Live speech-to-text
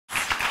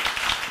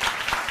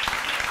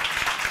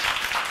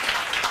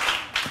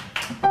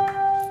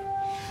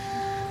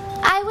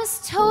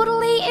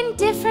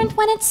different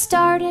when it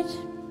started.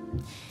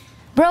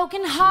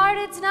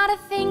 Broken-hearted's not a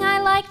thing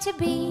I like to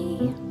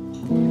be.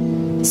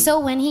 So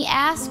when he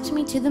asked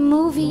me to the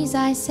movies,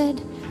 I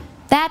said,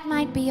 that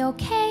might be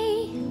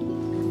okay.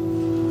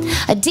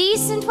 A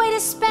decent way to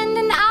spend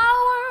an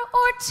hour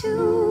or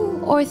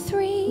 2 or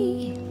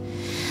 3.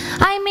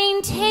 I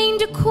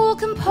maintained a cool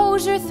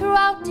composure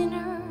throughout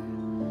dinner,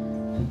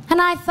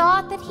 and I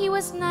thought that he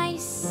was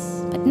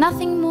nice, but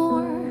nothing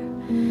more.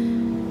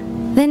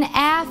 Then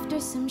after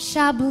some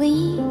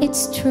Chablis,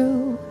 it's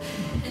true,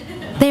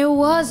 there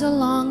was a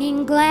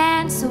longing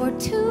glance or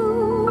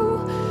two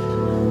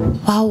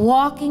while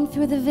walking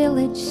through the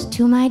village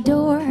to my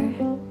door.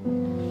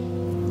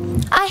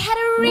 I had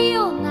a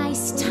real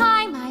nice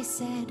time, I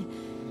said,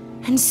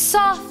 and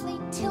softly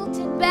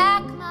tilted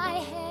back my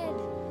head.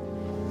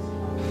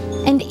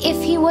 And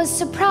if he was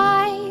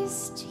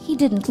surprised, he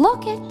didn't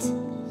look it.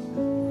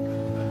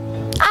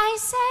 I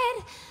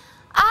said,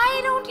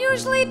 I don't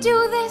usually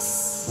do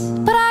this,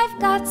 but I've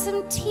got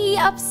some tea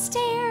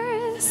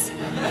upstairs.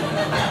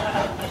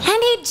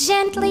 And he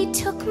gently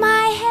took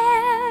my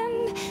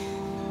hand,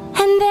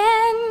 and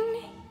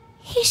then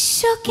he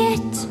shook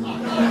it.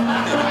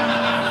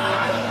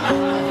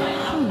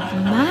 Oh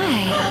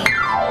my.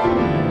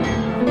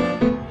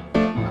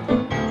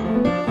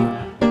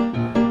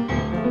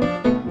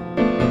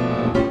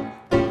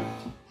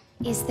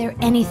 Is there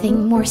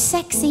anything more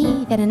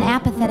sexy than an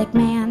apathetic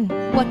man?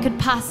 What could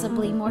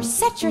possibly more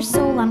set your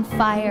soul on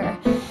fire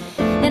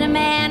than a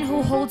man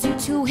who holds you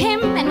to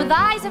him and with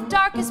eyes of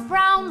darkest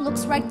brown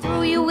looks right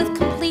through you with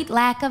complete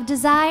lack of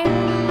desire?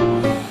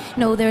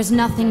 No, there's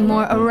nothing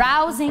more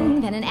arousing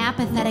than an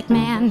apathetic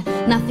man.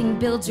 Nothing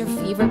builds your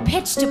fever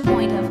pitch to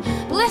point of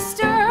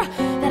blister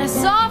than a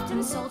soft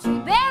and sultry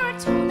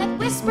baritone that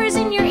whispers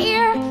in your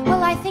ear,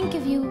 well, I think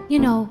of you, you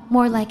know,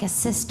 more like a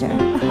sister.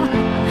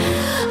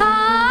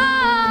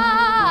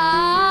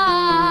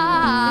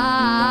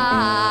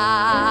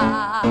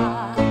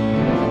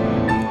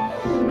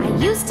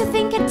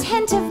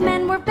 Attentive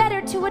men were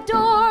better to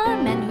adore,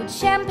 men who'd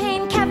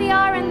champagne,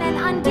 caviar, and then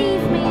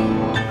endive me.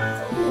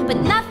 But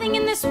nothing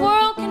in this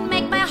world can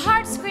make my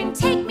heart scream,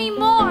 take me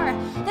more,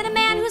 than a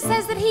man who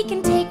says that he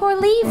can take or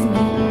leave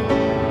me.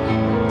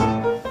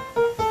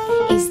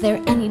 Is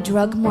there any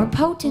drug more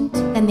potent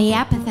than the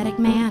apathetic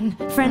man?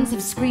 Friends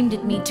have screamed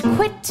at me to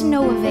quit to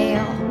no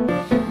avail.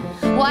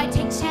 Why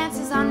take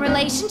chances on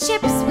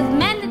relationships with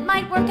men that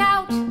might work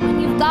out when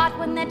you've got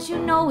one that you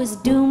know is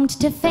doomed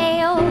to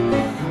fail?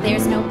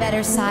 There's no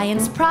better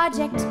science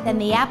project than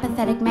the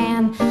apathetic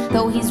man,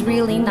 though he's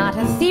really not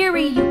a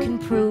theory you can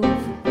prove.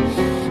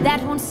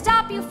 That won't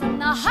stop you from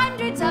the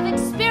hundreds of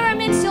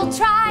experiments you'll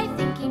try,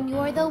 thinking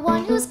you're the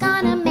one who's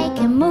gonna make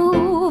him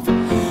move.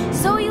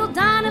 So you'll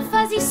don a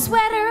fuzzy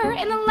sweater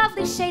in a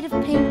lovely shade of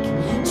pink,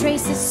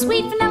 trace a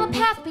sweet vanilla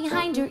path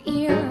behind your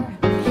ear.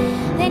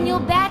 Then you'll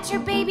bat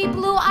your baby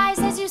blue eyes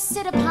as you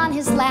sit upon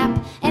his lap,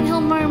 and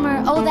he'll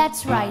murmur, oh,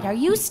 that's right, are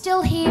you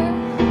still here?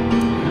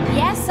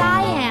 Yes,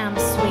 I am,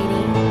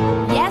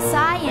 sweetie. Yes,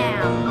 I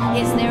am.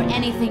 Is there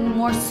anything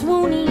more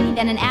swoony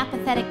than an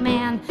apathetic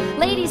man?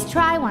 Ladies,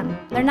 try one.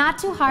 They're not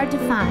too hard to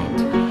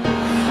find.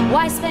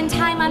 Why spend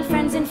time on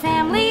friends and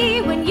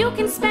family when you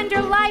can spend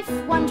your life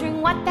wondering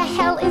what the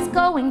hell is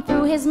going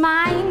through his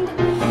mind?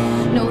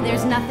 No,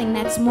 there's nothing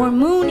that's more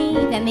moony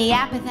than the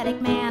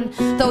apathetic man,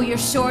 though you're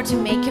sure to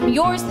make him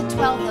yours the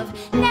 12th of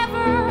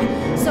never.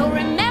 So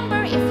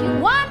remember, if you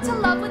want to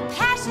love with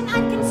passion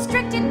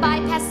unconstricted,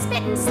 bypass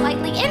smitten,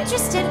 slightly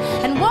interested,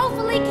 and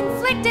woefully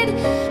conflicted,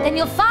 then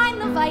you'll find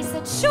the vice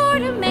that's sure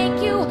to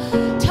make you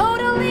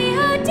totally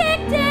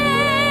addicted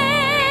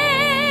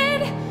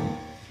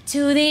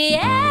to the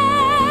end.